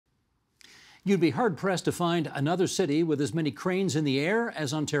You'd be hard-pressed to find another city with as many cranes in the air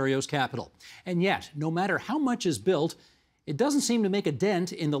as Ontario's capital. And yet, no matter how much is built, it doesn't seem to make a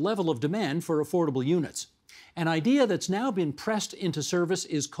dent in the level of demand for affordable units. An idea that's now been pressed into service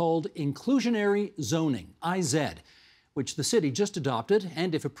is called inclusionary zoning, IZ, which the city just adopted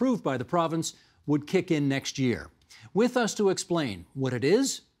and, if approved by the province, would kick in next year. With us to explain what it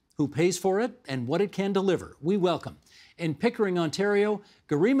is, who pays for it, and what it can deliver, we welcome, in Pickering, Ontario,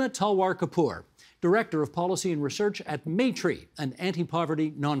 Garima Talwar Kapoor, Director of Policy and Research at Maytree, an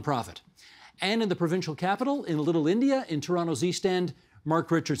anti-poverty nonprofit. And in the provincial capital, in Little India, in Toronto's East End,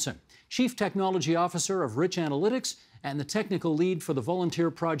 Mark Richardson, Chief Technology Officer of Rich Analytics and the technical lead for the volunteer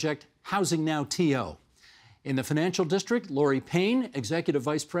project Housing Now TO. In the financial district, Laurie Payne, Executive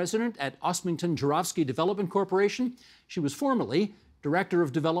Vice President at Osmington Gerofsky Development Corporation. She was formerly Director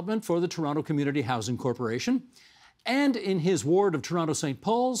of Development for the Toronto Community Housing Corporation. And in his ward of Toronto St.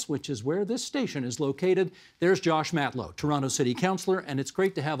 Paul's, which is where this station is located, there's Josh Matlow, Toronto City Councillor, and it's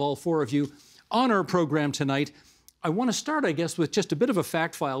great to have all four of you on our program tonight. I want to start, I guess, with just a bit of a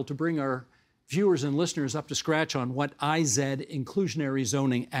fact file to bring our viewers and listeners up to scratch on what IZ, inclusionary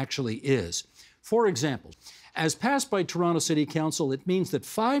zoning, actually is. For example, as passed by Toronto City Council, it means that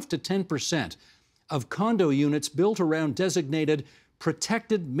 5 to 10% of condo units built around designated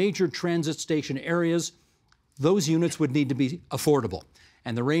protected major transit station areas, those units would need to be affordable.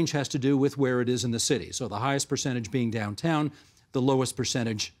 And the range has to do with where it is in the city. So the highest percentage being downtown, the lowest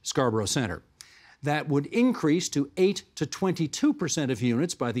percentage Scarborough Centre. That would increase to 8 to 22% of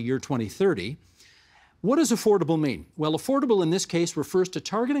units by the year 2030. What does affordable mean? Well, affordable in this case refers to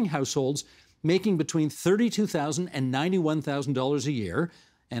targeting households making between $32,000 and $91,000 a year.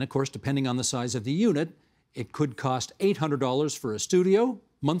 And of course, depending on the size of the unit, it could cost $800 for a studio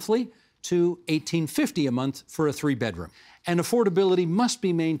monthly to $1,850 a month for a 3-bedroom. And affordability must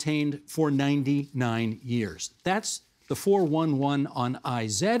be maintained for 99 years. That's the 411 on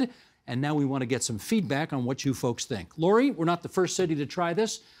IZ. And now we want to get some feedback on what you folks think. Laurie, we're not the first city to try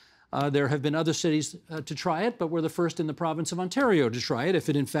this. There have been other cities to try it, but we're the first in the province of Ontario to try it, if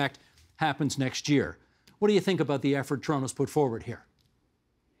it in fact happens next year. What do you think about the effort Toronto's put forward here?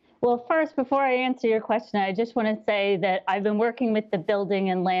 Well, first, before I answer your question, I just want to say that I've been working with the building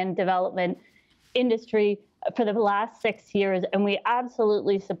and land development industry for the last 6 years, and we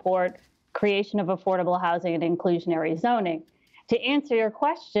absolutely support creation of affordable housing and inclusionary zoning. To answer your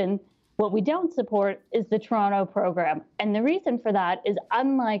question, what we don't support is the Toronto program. And the reason for that is,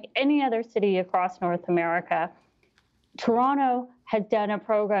 unlike any other city across North America, Toronto has done a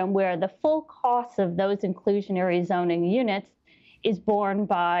program where the full cost of those inclusionary zoning units is borne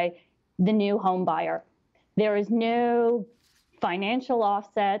by the new home buyer. There is no financial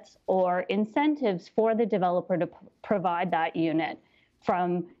offsets or incentives for the developer to provide that unit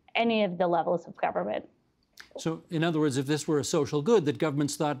from any of the levels of government. So, in other words, if this were a social good that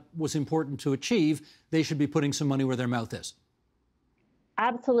governments thought was important to achieve, they should be putting some money where their mouth is.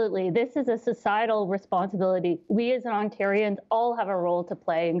 Absolutely. This is a societal responsibility. We as Ontarians all have a role to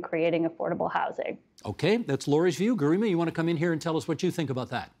play in creating affordable housing. Okay, that's Laurie's view. Garima, you want to come in here and tell us what you think about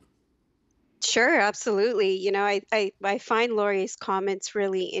that? Sure, absolutely. You know, I find Laurie's comments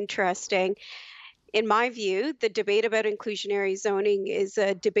really interesting. In my view, the debate about inclusionary zoning is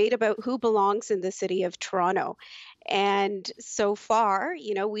a debate about who belongs in the city of Toronto. And so far,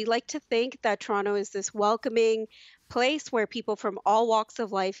 you know, we like to think that Toronto is this welcoming place where people from all walks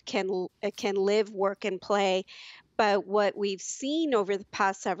of life can live, work, and play. But what we've seen over the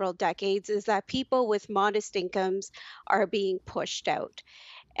past several decades is that people with modest incomes are being pushed out.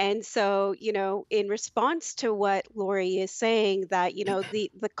 And so, you know, in response to what Laurie is saying, that, you know, the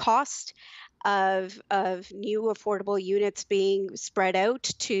cost of new affordable units being spread out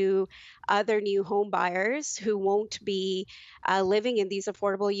to other new home buyers who won't be living in these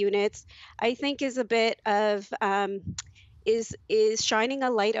affordable units, I think is a bit of is shining a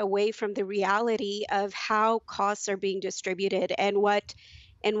light away from the reality of how costs are being distributed and what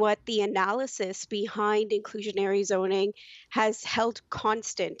the analysis behind inclusionary zoning has held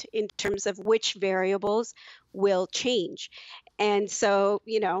constant in terms of which variables will change. And so,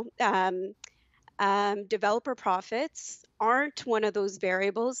 you know, developer profits aren't one of those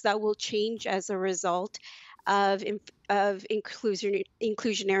variables that will change as a result of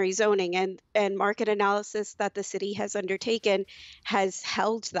inclusionary zoning, and market analysis that the city has undertaken has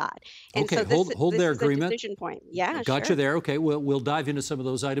held that. And okay, so this, hold there, this is a Garima. decision point. Yeah, Got sure. you there. Okay, we'll dive into some of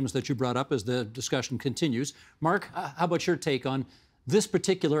those items that you brought up as the discussion continues. Mark, how about your take on this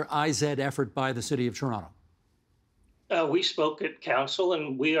particular IZ effort by the City of Toronto? We spoke at council,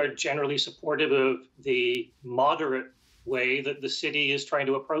 and we are generally supportive of the moderate way that the city is trying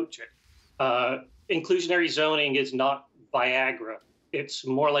to approach it. Inclusionary zoning is not Viagra. It's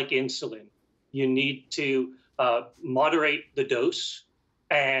more like insulin. You need to moderate the dose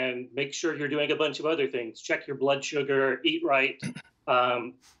and make sure you're doing a bunch of other things. Check your blood sugar, eat right.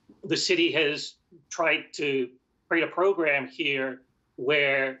 The city has tried to create a program here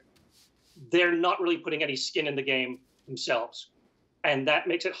where they're not really putting any skin in the game themselves. And that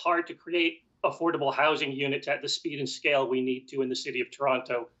makes it hard to create affordable housing units at the speed and scale we need to in the city of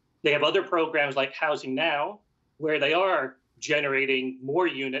Toronto. They have other programs like Housing Now, where they are generating more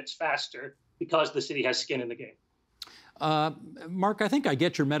units faster because the city has skin in the game. Mark, I think I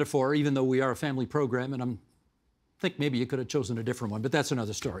get your metaphor, even though we are a family program, and I think maybe you could have chosen a different one, but that's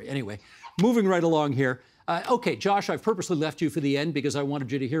another story. Anyway, moving right along here. Okay, Josh, I've purposely left you for the end because I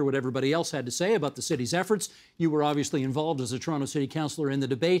wanted you to hear what everybody else had to say about the city's efforts. You were obviously involved as a Toronto City Councillor in the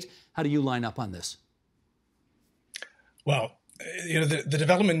debate. How do you line up on this? Well, you know, the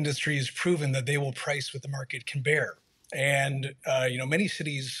development industry has proven that they will price what the market can bear. And, you know, many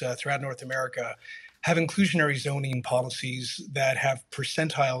cities throughout North America have inclusionary zoning policies that have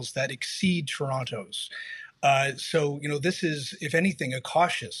percentiles that exceed Toronto's. So, you know, this is, if anything, a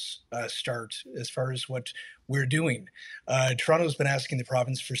cautious start as far as what we're doing. Toronto's been asking the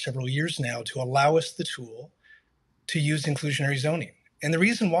province for several years now to allow us the tool to use inclusionary zoning. And the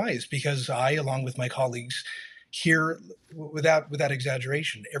reason why is because I, along with my colleagues, hear, without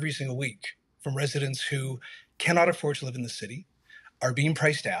exaggeration, every single week from residents who cannot afford to live in the city, are being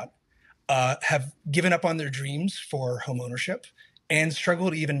priced out, have given up on their dreams for home ownership, and struggle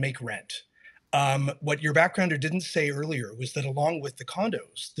to even make rent. What your backgrounder didn't say earlier was that along with the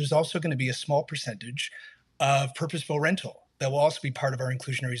condos, there's also going to be a small percentage of purposeful rental that will also be part of our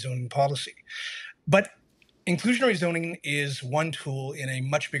inclusionary zoning policy. But inclusionary zoning is one tool in a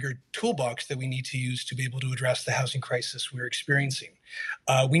much bigger toolbox that we need to use to be able to address the housing crisis we're experiencing.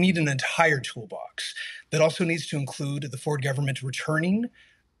 We need an entire toolbox that also needs to include the Ford government returning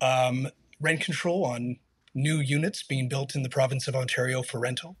rent control on new units being built in the province of Ontario for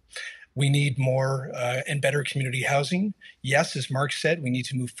rental. We need more and better community housing. Yes, as Mark said, we need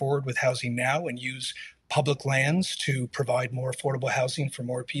to move forward with Housing Now and use public lands to provide more affordable housing for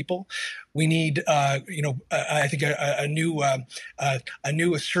more people. We need, I think a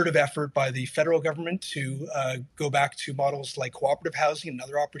new assertive effort by the federal government to go back to models like cooperative housing and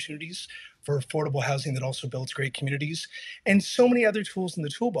other opportunities for affordable housing that also builds great communities, and so many other tools in the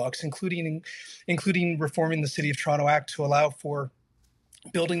toolbox, including reforming the City of Toronto Act to allow for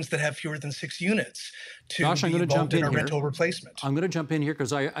buildings that have fewer than 6 units to Josh, be involved in a rental replacement. I'm going to jump in here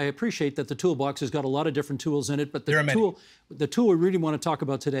because I appreciate that the toolbox has got a lot of different tools in it, but the tool we really want to talk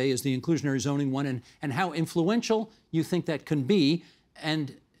about today is the inclusionary zoning one, and how influential you think that can be,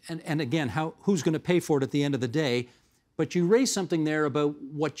 and again, who's going to pay for it at the end of the day. But you raised something there about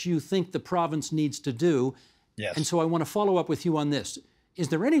what you think the province needs to do. Yes. And so I want to follow up with you on this. Is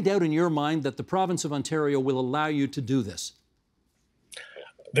there any doubt in your mind that the province of Ontario will allow you to do this?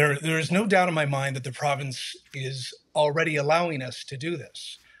 There is no doubt in my mind that the province is already allowing us to do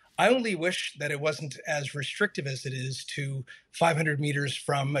this. I only wish that it wasn't as restrictive as it is to 500 meters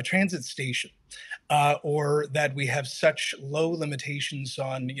from a transit station, or that we have such low limitations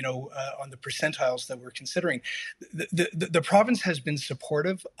on, on the percentiles that we're considering. The province has been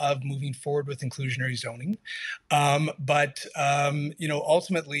supportive of moving forward with inclusionary zoning, but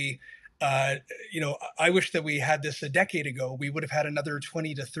ultimately, I wish that we had this a decade ago. We would have had another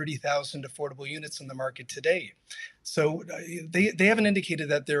 20 to 30,000 affordable units in the market today. So they haven't indicated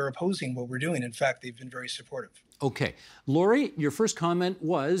that they're opposing what we're doing. In fact, they've been very supportive. Okay. Laurie, your first comment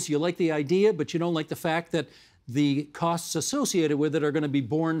was you like the idea, but you don't like the fact that the costs associated with it are going to be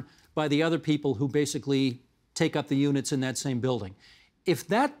borne by the other people who basically take up the units in that same building. If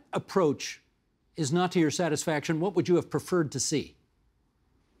that approach is not to your satisfaction, what would you have preferred to see?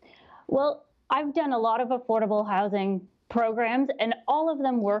 Well, I've done a lot of affordable housing programs, and all of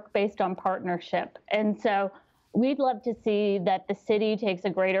them work based on partnership. And so we'd love to see that the city takes a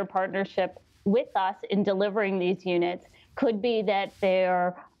greater partnership with us in delivering these units. Could be that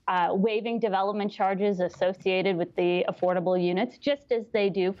they're waiving development charges associated with the affordable units, just as they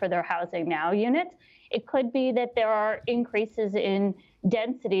do for their Housing Now units. It could be that there are increases in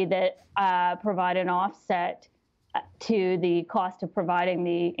density that provide an offset to the cost of providing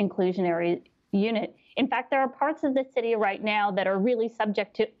the inclusionary unit. In fact, there are parts of the city right now that are really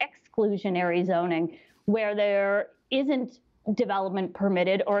subject to exclusionary zoning, where there isn't development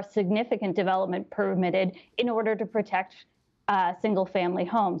permitted or significant development permitted in order to protect single-family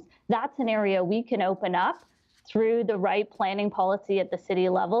homes. That's an area we can open up through the right planning policy at the city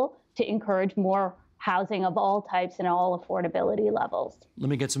level to encourage more housing of all types and all affordability levels. Let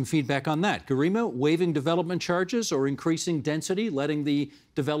me get some feedback on that. Garima, waiving development charges or increasing density, letting the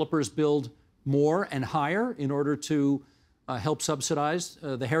developers build more and higher in order to help subsidize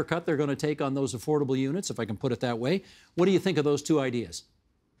the haircut they're going to take on those affordable units, if I can put it that way. What do you think of those two ideas?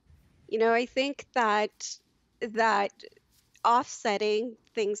 You know, I think that offsetting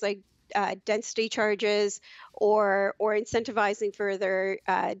things like density charges or incentivizing further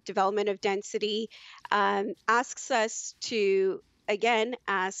development of density asks us to, again,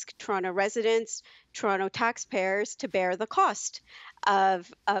 ask Toronto residents, Toronto taxpayers to bear the cost of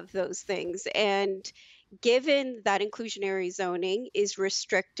those things. And given that inclusionary zoning is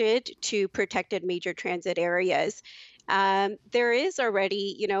restricted to protected major transit areas, there is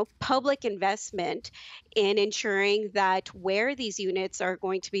already, public investment in ensuring that where these units are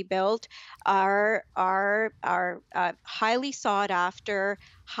going to be built are highly sought after,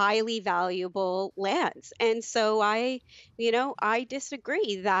 highly valuable lands. And so I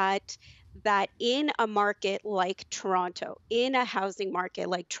disagree that in a market like Toronto, in a housing market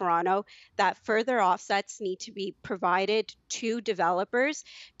like Toronto, that further offsets need to be provided to developers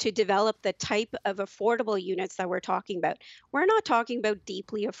to develop the type of affordable units that we're talking about. We're not talking about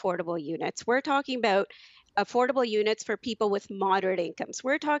deeply affordable units. We're talking about affordable units for people with moderate incomes.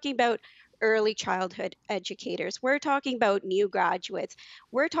 We're talking about early childhood educators. We're talking about new graduates.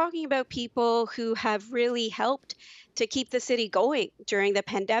 We're talking about people who have really helped to keep the city going during the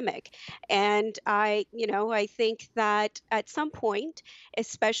pandemic. And I think that at some point,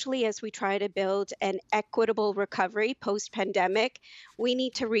 especially as we try to build an equitable recovery post-pandemic, we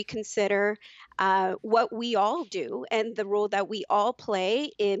need to reconsider what we all do and the role that we all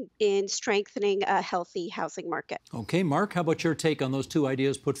play in strengthening a healthy housing market. Okay, Mark, how about your take on those two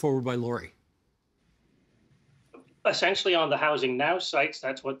ideas put forward by Laurie? Essentially, on the Housing Now sites,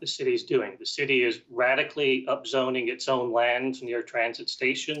 that's what the city is doing. The city is radically upzoning its own lands near transit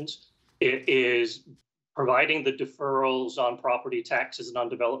stations. It is providing the deferrals on property taxes and on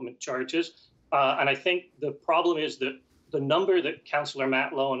development charges. And I think the problem is that the number that Councillor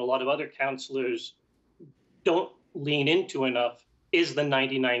Matlow and a lot of other councillors don't lean into enough is the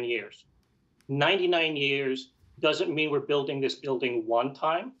 99 years. 99 years doesn't mean we're building this building one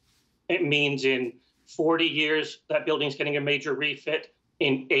time. It means in 40 years, that building's getting a major refit.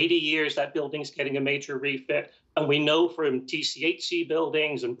 In 80 years, that building's getting a major refit. And we know from TCHC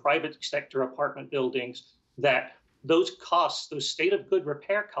buildings and private sector apartment buildings that those costs, those state of good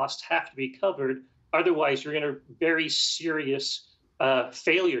repair costs, have to be covered. Otherwise, you're in a very serious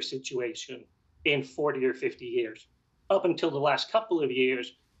failure situation in 40 or 50 years. Up until the last couple of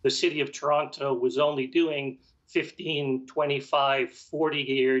years, the city of Toronto was only doing 15, 25,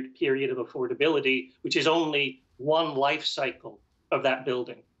 40-year period of affordability, which is only one life cycle of that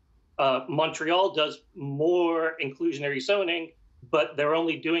building. Montreal does more inclusionary zoning, but they're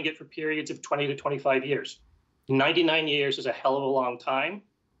only doing it for periods of 20 to 25 years. 99 years is a hell of a long time,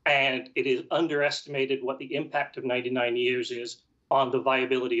 and it is underestimated what the impact of 99 years is on the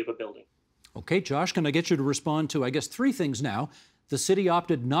viability of a building. Okay, Josh, can I get you to respond to, I guess, three things now? The city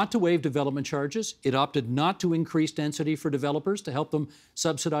opted not to waive development charges. It opted not to increase density for developers to help them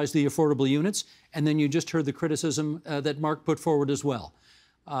subsidize the affordable units. And then you just heard the criticism that Mark put forward as well.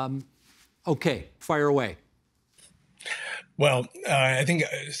 Okay, fire away. Well, I think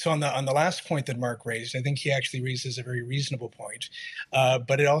so. On the last point that Mark raised, I think he actually raises a very reasonable point.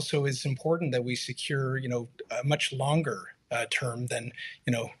 But it also is important that we secure, a much longer term than,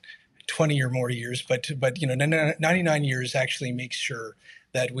 20 or more years, but 99 years actually makes sure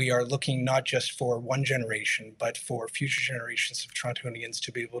that we are looking not just for one generation, but for future generations of Torontonians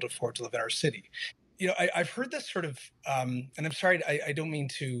to be able to afford to live in our city. I've heard this sort of, and I'm sorry, I don't mean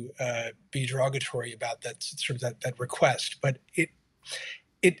to be derogatory about that sort of that request, but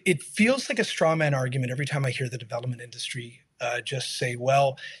it feels like a straw man argument every time I hear the development industry just say,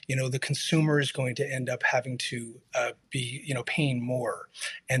 well, the consumer is going to end up having to be, paying more,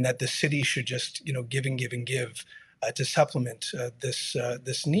 and that the city should just, give and give and give to supplement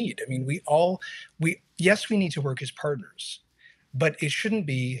this need. I mean, yes, we need to work as partners, but it shouldn't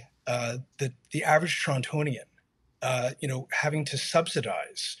be the average Torontonian, having to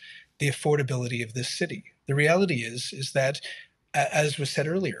subsidize the affordability of this city. The reality is that, as was said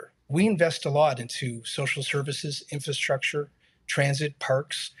earlier, we invest a lot into social services, infrastructure, transit,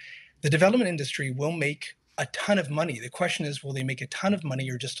 parks. The development industry will make a ton of money. The question is, will they make a ton of money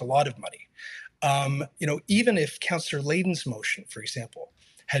or just a lot of money? Even if Councillor Layden's motion, for example,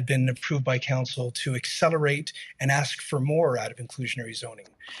 had been approved by council to accelerate and ask for more out of inclusionary zoning,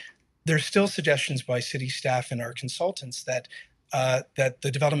 there's still suggestions by city staff and our consultants that that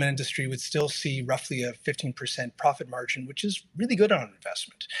the development industry would still see roughly a 15% profit margin, which is really good on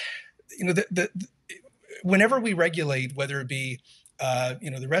investment. Whenever we regulate, whether it be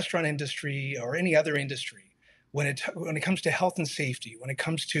the restaurant industry or any other industry, when it comes to health and safety, when it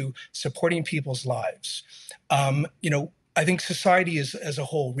comes to supporting people's lives, I think society as a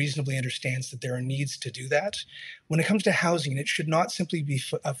whole reasonably understands that there are needs to do that. When it comes to housing, it should not simply be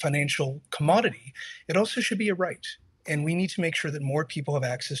a financial commodity. It also should be a right. And we need to make sure that more people have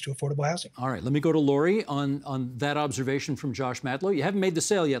access to affordable housing. All right, let me go to Laurie on that observation from Josh Matlow. You haven't made the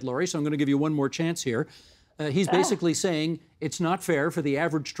sale yet, Laurie, so I'm going to give you one more chance here. He's basically saying it's not fair for the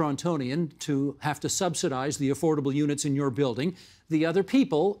average Torontonian to have to subsidize the affordable units in your building. The other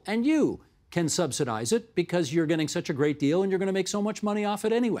people and you can subsidize it because you're getting such a great deal and you're going to make so much money off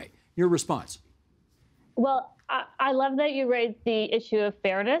it anyway. Your response? Well, I love that you raised the issue of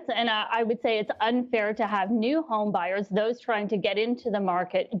fairness, and I would say it's unfair to have new home buyers, those trying to get into the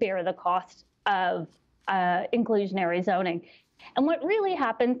market, bear the cost of inclusionary zoning. And what really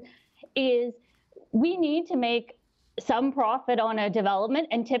happens is we need to make some profit on a development,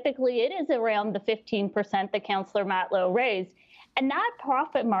 and typically it is around the 15% that Councillor Matlow raised. And that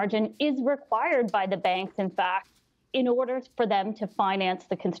profit margin is required by the banks, in fact, in order for them to finance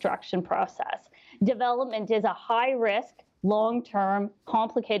the construction process. Development is a high-risk, long-term,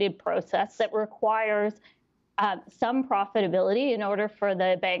 complicated process that requires some profitability in order for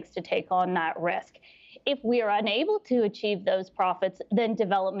the banks to take on that risk. If we are unable to achieve those profits, then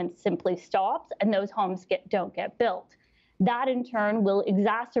development simply stops and those homes don't get built. That, in turn, will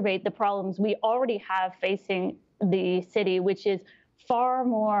exacerbate the problems we already have facing the city, which is far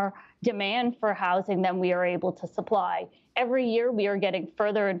more demand for housing than we are able to supply. Every year, we are getting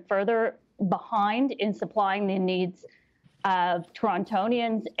further and further behind in supplying the needs of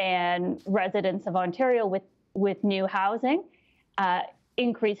Torontonians and residents of Ontario with new housing.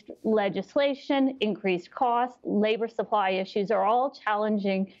 Increased legislation, increased costs, labor supply issues are all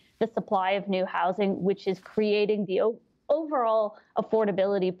challenging the supply of new housing, which is creating the overall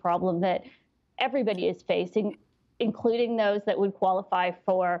affordability problem that everybody is facing, including those that would qualify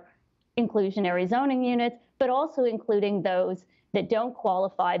for inclusionary zoning units, but also including those that don't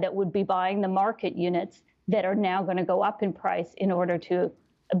qualify, that would be buying the market units that are now going to go up in price in order to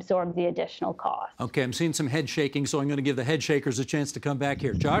absorb the additional cost. Okay, I'm seeing some head shaking, so I'm going to give the head shakers a chance to come back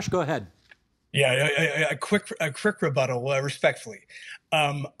here. Josh, go ahead. Yeah, a quick rebuttal, respectfully.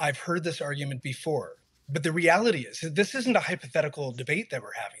 I've heard this argument before, but the reality is this isn't a hypothetical debate that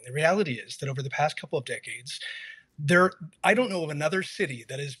we're having. The reality is that over the past couple of decades, I don't know of another city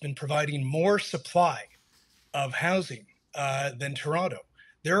that has been providing more supply of housing than Toronto.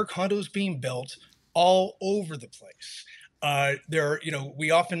 There are condos being built all over the place.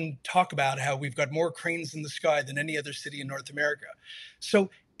 We often talk about how we've got more cranes in the sky than any other city in North America. So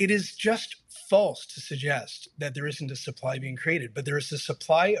it is just false to suggest that there isn't a supply being created, but there is a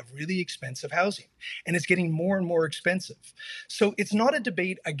supply of really expensive housing, and it's getting more and more expensive. So it's not a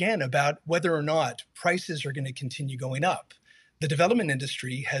debate, again, about whether or not prices are going to continue going up. The development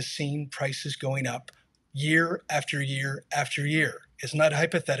industry has seen prices going up year after year after year. It's not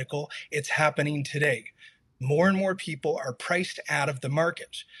hypothetical. It's happening today. More and more people are priced out of the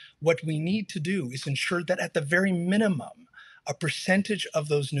market. What we need to do is ensure that at the very minimum, a percentage of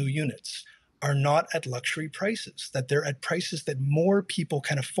those new units are not at luxury prices, that they're at prices that more people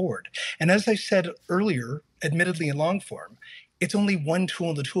can afford. And as I said earlier, admittedly in long form, it's only one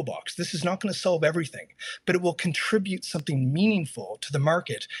tool in the toolbox. This is not going to solve everything, but it will contribute something meaningful to the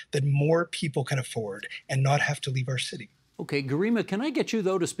market that more people can afford and not have to leave our city. Okay, Garima, can I get you,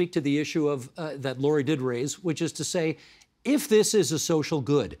 though, to speak to the issue of that Laurie did raise, which is to say, if this is a social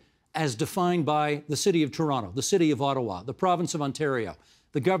good, as defined by the City of Toronto, the City of Ottawa, the Province of Ontario,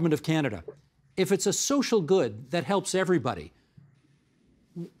 the Government of Canada, if it's a social good that helps everybody,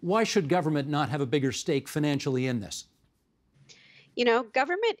 why should government not have a bigger stake financially in this? You know,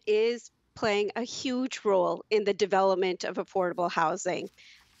 government is playing a huge role in the development of affordable housing.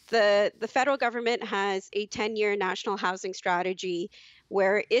 The federal government has a 10-year national housing strategy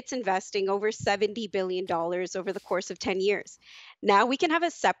where it's investing over $70 billion over the course of 10 years. Now we can have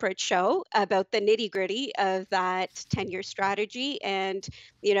a separate show about the nitty-gritty of that 10-year strategy and,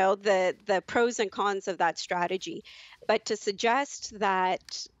 you know, the pros and cons of that strategy. But to suggest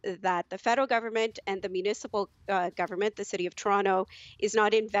that the federal government and the municipal government, the City of Toronto, is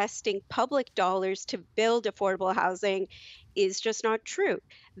not investing public dollars to build affordable housing is just not true.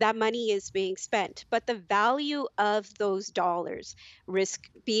 That money is being spent, but the value of those dollars risk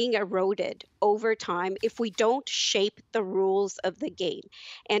being eroded over time if we don't shape the rules of the game.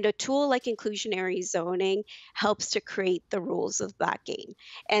 And a tool like inclusionary zoning helps to create the rules of that game.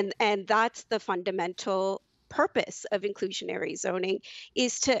 And that's the fundamental purpose of inclusionary zoning,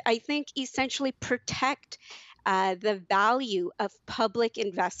 is to, I think, essentially protect the value of public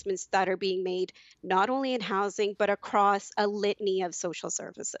investments that are being made not only in housing but across a litany of social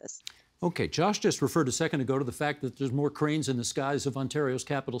services. Okay, Josh just referred a second ago to the fact that there's more cranes in the skies of Ontario's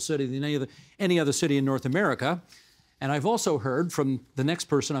capital city than any other city in North America. And I've also heard from the next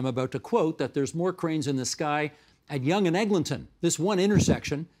person I'm about to quote that there's more cranes in the sky at Yonge and Eglinton, this one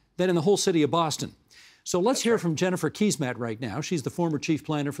intersection, than in the whole city of Boston. So let's hear from Jennifer Keesmaat right now. She's the former chief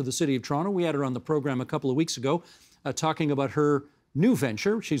planner for the City of Toronto. We had her on the program a couple of weeks ago talking about her new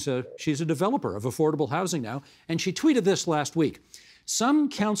venture. She's a developer of affordable housing now, and she tweeted this last week. Some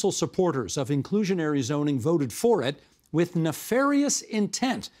council supporters of inclusionary zoning voted for it with nefarious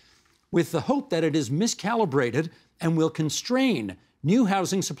intent, with the hope that it is miscalibrated and will constrain new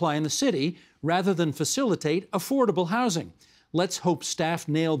housing supply in the city rather than facilitate affordable housing. Let's hope staff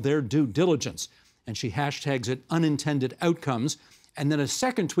nailed their due diligence. And she hashtags it unintended outcomes. And then a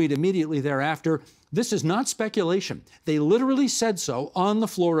second tweet immediately thereafter, this is not speculation. They literally said so on the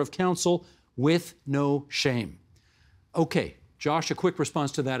floor of council with no shame. Okay, Josh, a quick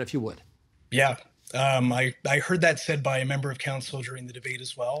response to that, if you would. Yeah, I heard that said by a member of council during the debate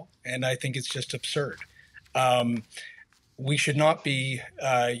as well, and I think it's just absurd. We should not be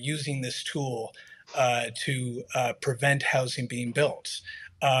using this tool to prevent housing being built.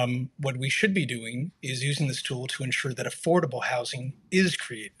 What we should be doing is using this tool to ensure that affordable housing is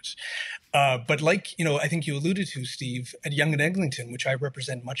created. But like, I think you alluded to, Steve, at Yonge and Eglinton, which I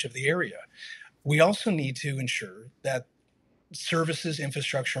represent much of the area, we also need to ensure that services,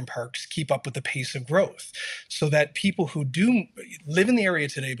 infrastructure, and parks keep up with the pace of growth so that people who do live in the area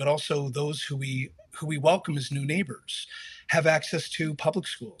today, but also those who we welcome as new neighbors, have access to public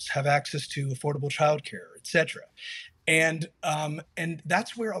schools, have access to affordable childcare, et cetera. And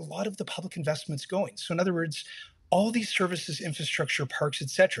that's where a lot of the public investment's going. So in other words, all these services, infrastructure, parks, et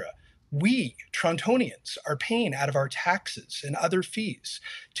cetera, we, Torontonians, are paying out of our taxes and other fees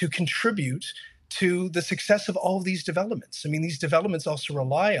to contribute to the success of all of these developments. I mean, these developments also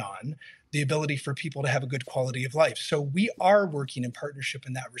rely on the ability for people to have a good quality of life. So we are working in partnership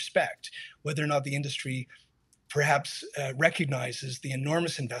in that respect, whether or not the industry perhaps recognizes the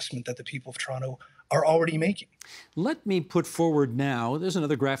enormous investment that the people of Toronto are already making. Let me put forward now, there's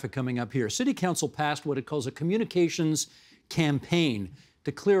another graphic coming up here. City Council passed what it calls a communications campaign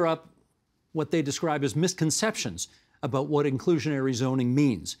to clear up what they describe as misconceptions about what inclusionary zoning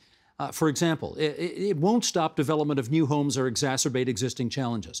means. For example, it won't stop development of new homes or exacerbate existing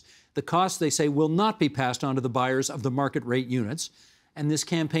challenges. The costs, they say, will not be passed on to the buyers of the market rate units. And this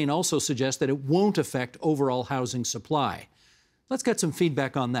campaign also suggests that it won't affect overall housing supply. Let's get some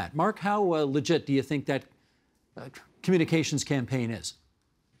feedback on that. Mark, how legit do you think that communications campaign is?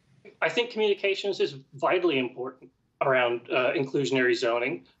 I think communications is vitally important around inclusionary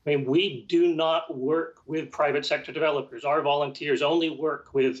zoning. I mean, we do not work with private sector developers. Our volunteers only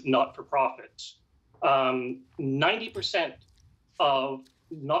work with not-for-profits. 90% of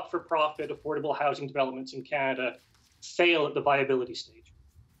not-for-profit affordable housing developments in Canada fail at the viability stage.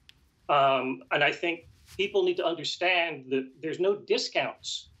 And I think people need to understand that there's no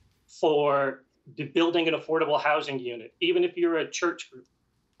discounts for building an affordable housing unit, even if you're a church group.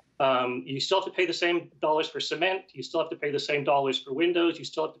 You still have to pay the same dollars for cement. You still have to pay the same dollars for windows. You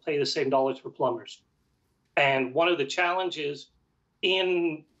still have to pay the same dollars for plumbers. And one of the challenges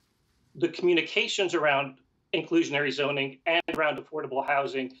in the communications around inclusionary zoning and around affordable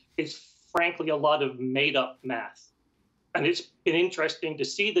housing is, frankly, a lot of made-up math. And it's been interesting to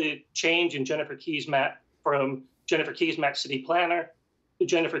see the change in Jennifer Keesmaat from Jennifer Keesmaat, city planner, to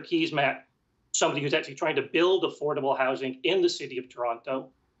Jennifer Keesmaat, somebody who's actually trying to build affordable housing in the city of Toronto.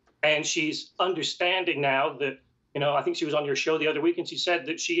 And she's understanding now that, I think she was on your show the other week and she said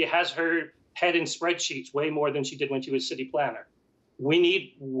that she has her head in spreadsheets way more than she did when she was city planner. We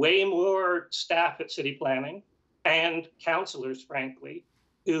need way more staff at city planning and councillors, frankly,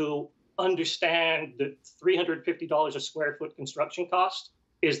 who understand that $350 a square foot construction cost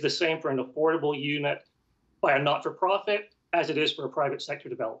is the same for an affordable unit by a not-for-profit as it is for a private sector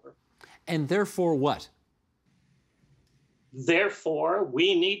developer. And therefore what? Therefore,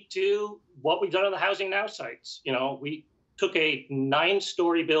 we need to, what we've done on the Housing Now sites. We took a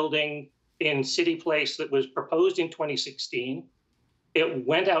 9-story building in City Place that was proposed in 2016. It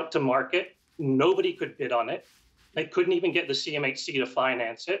went out to market. Nobody could bid on it. They couldn't even get the CMHC to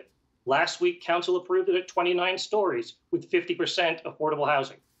finance it. Last week, council approved it at 29 stories with 50% affordable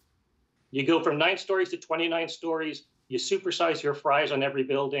housing. You go from 9 stories to 29 stories, you supersize your fries on every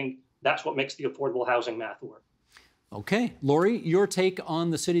building. That's what makes the affordable housing math work. Okay, Laurie, your take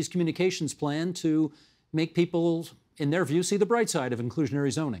on the city's communications plan to make people, in their view, see the bright side of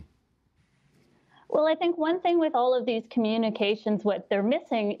inclusionary zoning. Well, I think one thing with all of these communications, what they're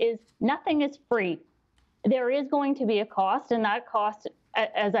missing is nothing is free. There is going to be a cost, and that cost,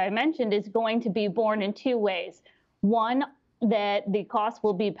 as I mentioned, is going to be borne in 2 ways. One, that the cost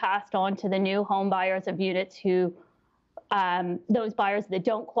will be passed on to the new home buyers of units who, those buyers that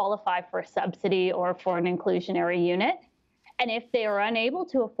don't qualify for a subsidy or for an inclusionary unit. And if they are unable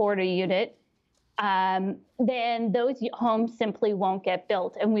to afford a unit, then those homes simply won't get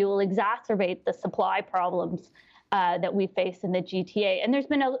built, and we will exacerbate the supply problems that we face in the GTA. And there's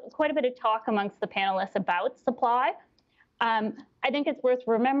been quite a bit of talk amongst the panelists about supply. I think it's worth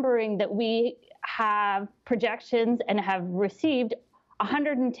remembering that we have projections and have received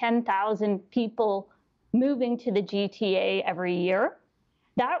 110,000 people moving to the GTA every year.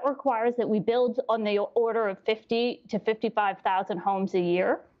 That requires that we build on the order of 50 to 55,000 homes a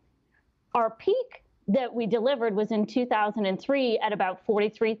year. Our peak that we delivered was in 2003 at about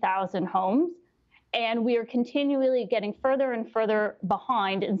 43,000 homes. And we are continually getting further and further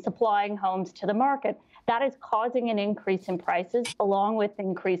behind in supplying homes to the market. That is causing an increase in prices along with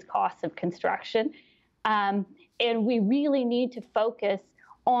increased costs of construction. And we really need to focus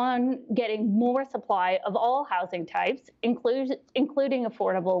on getting more supply of all housing types, including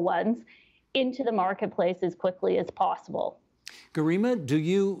affordable ones, into the marketplace as quickly as possible. Garima, do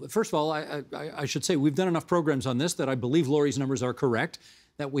you, first of all, I should say we've done enough programs on this that I believe Laurie's numbers are correct,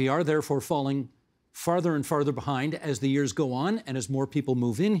 that we are therefore falling farther and farther behind as the years go on and as more people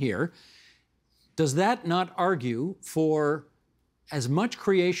move in here. Does that not argue for as much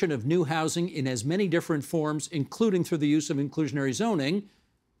creation of new housing in as many different forms, including through the use of inclusionary zoning,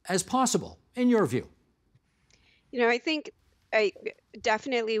 as possible, in your view? You know, I think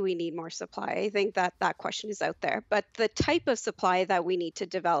definitely we need more supply. I think that that question is out there. But the type of supply that we need to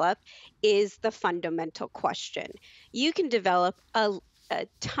develop is the fundamental question. You can develop a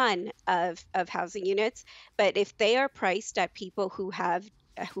ton of housing units, but if they are priced at people who have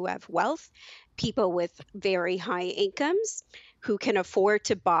wealth, people with very high incomes, who can afford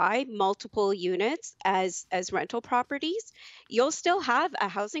to buy multiple units as rental properties, you'll still have a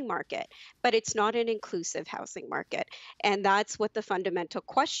housing market, but it's not an inclusive housing market. And that's what the fundamental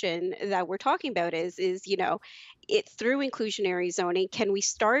question that we're talking about is, you know, it through inclusionary zoning, can we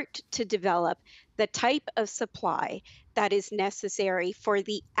start to develop the type of supply that is necessary for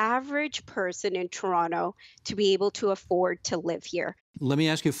the average person in Toronto to be able to afford to live here? Let me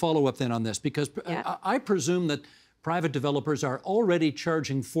ask you a follow-up then on this, because I presume that private developers are already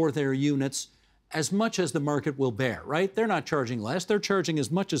charging for their units as much as the market will bear, right? They're not charging less, they're charging as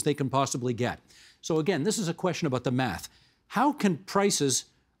much as they can possibly get. So again, this is a question about the math. How can prices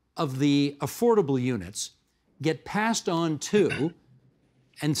of the affordable units get passed on to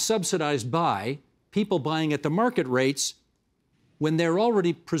and subsidized by people buying at the market rates when they're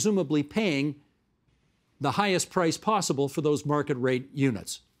already presumably paying the highest price possible for those market rate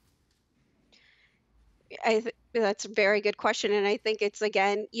units? That's a very good question. And I think it's,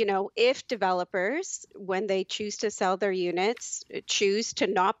 again, you know, if developers, when they choose to sell their units, choose to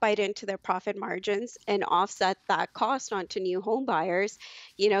not bite into their profit margins and offset that cost onto new home buyers,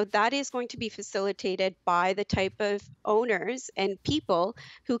 you know, that is going to be facilitated by the type of owners and people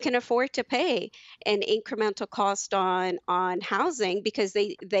who can afford to pay an incremental cost on housing, because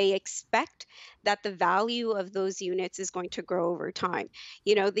they expect that the value of those units is going to grow over time.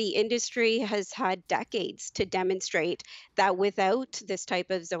 You know, the industry has had decades to demonstrate that without this type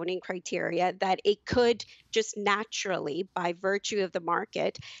of zoning criteria, that it could just naturally, by virtue of the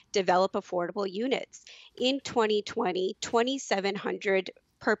market, develop affordable units. In 2020, 2,700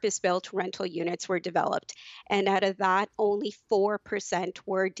 purpose-built rental units were developed, and out of that, only 4%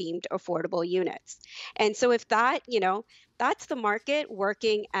 were deemed affordable units. And so if that, you know, that's the market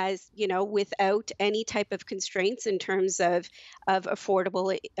working as, you know, without any type of constraints in terms of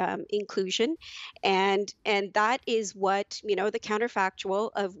affordable inclusion. And that is what, you know, the counterfactual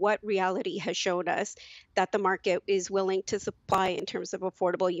of what reality has shown us that the market is willing to supply in terms of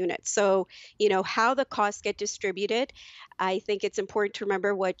affordable units. So, you know, how the costs get distributed, I think it's important to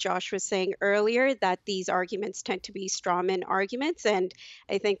remember what Josh was saying earlier, that these arguments tend to be strawman arguments. And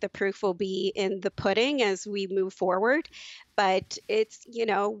I think the proof will be in the pudding as we move forward. But it's,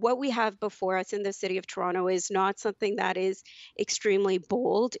 what we have before us in the city of Toronto is not something that is extremely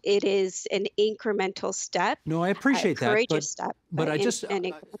bold. It is an incremental step, No, I a appreciate that, courageous step, but I just an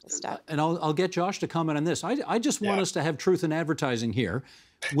incremental step. and I'll get Josh to comment on this. I just want us to have truth in advertising here,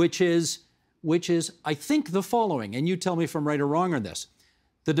 which is I think the following, and you tell me if I'm right or wrong on this.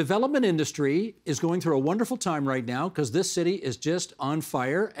 The development industry is going through a wonderful time right now because this city is just on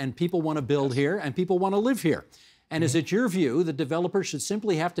fire and people want to build here and people want to live here. And is it your view that developers should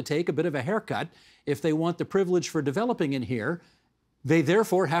simply have to take a bit of a haircut if they want the privilege for developing in here? They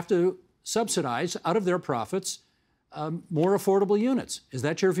therefore have to subsidize out of their profits more affordable units. Is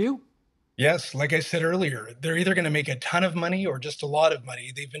that your view? Yes, like I said earlier, they're either going to make a ton of money or just a lot of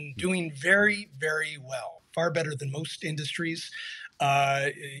money. They've been doing very, very well, far better than most industries,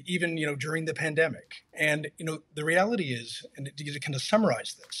 even during the pandemic. And the reality is, and to kind of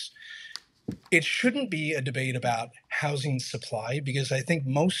summarize this, it shouldn't be a debate about housing supply, because I think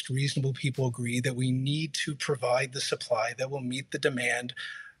most reasonable people agree that we need to provide the supply that will meet the demand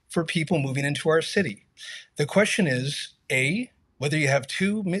for people moving into our city. The question is, A, whether you have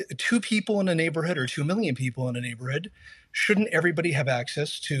two people in a neighborhood or 2 million people in a neighborhood, shouldn't everybody have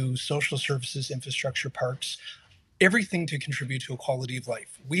access to social services, infrastructure, parks, everything to contribute to a quality of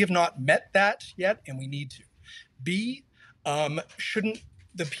life? We have not met that yet, and we need to. B, shouldn't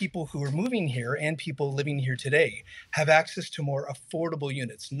the people who are moving here and people living here today have access to more affordable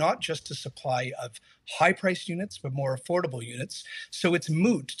units, not just a supply of high-priced units, but more affordable units? So it's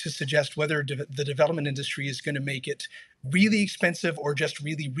moot to suggest whether the development industry is going to make it really expensive or just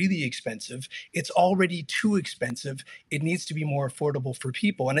really, really expensive. It's already too expensive. It needs to be more affordable for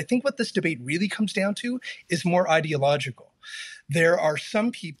people. And I think what this debate really comes down to is more ideological. There are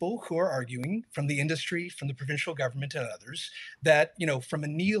some people who are arguing, from the industry, from the provincial government and others, that, from a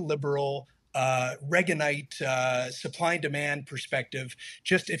neoliberal Reaganite supply and demand perspective,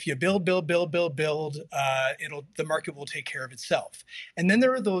 just if you build, the market will take care of itself. And then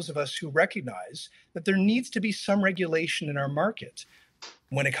there are those of us who recognize that there needs to be some regulation in our market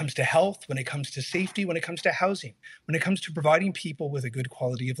when it comes to health, when it comes to safety, when it comes to housing, when it comes to providing people with a good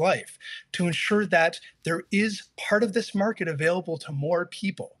quality of life, to ensure that there is part of this market available to more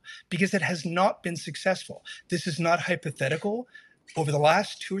people, because it has not been successful. This is not hypothetical. Over the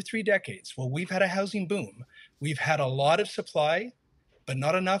last 2 or 3 decades, while we've had a housing boom, we've had a lot of supply, but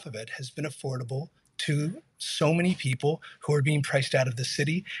not enough of it has been affordable to so many people who are being priced out of the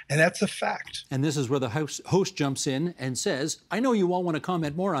city, and that's a fact. And this is where the host jumps in and says, I know you all want to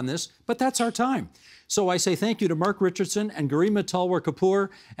comment more on this, but that's our time. So I say thank you to Mark Richardson and Garima Talwar Kapoor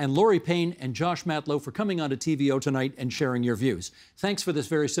and Laurie Payne and Josh Matlow for coming on to TVO tonight and sharing your views. Thanks for this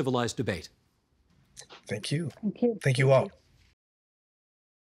very civilized debate. Thank you. Thank you. Thank you all.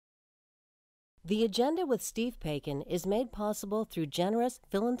 The Agenda with Steve Paikin is made possible through generous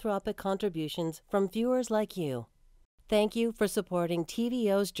philanthropic contributions from viewers like you. Thank you for supporting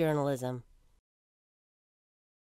TVO's journalism.